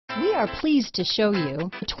We are pleased to show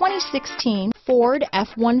you the 2016 Ford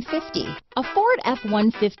F-150. A Ford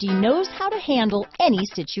F-150 knows how to handle any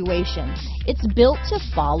situation. It's built to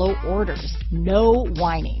follow orders, no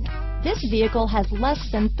whining. This vehicle has less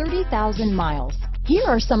than 30,000 miles. Here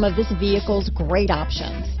are some of this vehicle's great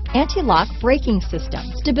options: anti-lock braking system,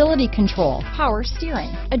 stability control, power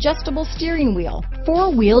steering, adjustable steering wheel,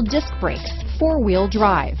 four-wheel disc brakes, four-wheel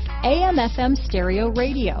drive, AM/FM stereo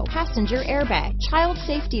radio, passenger airbag, child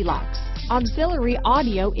safety locks, auxiliary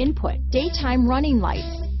audio input, daytime running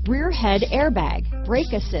lights, rear head airbag,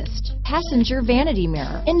 brake assist, passenger vanity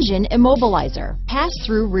mirror, engine immobilizer,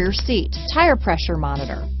 pass-through rear seat, tire pressure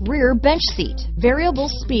monitor, rear bench seat, variable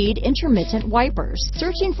speed intermittent wipers.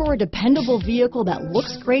 Searching for a dependable vehicle that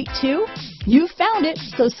looks great too? You found it,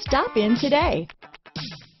 so stop in today.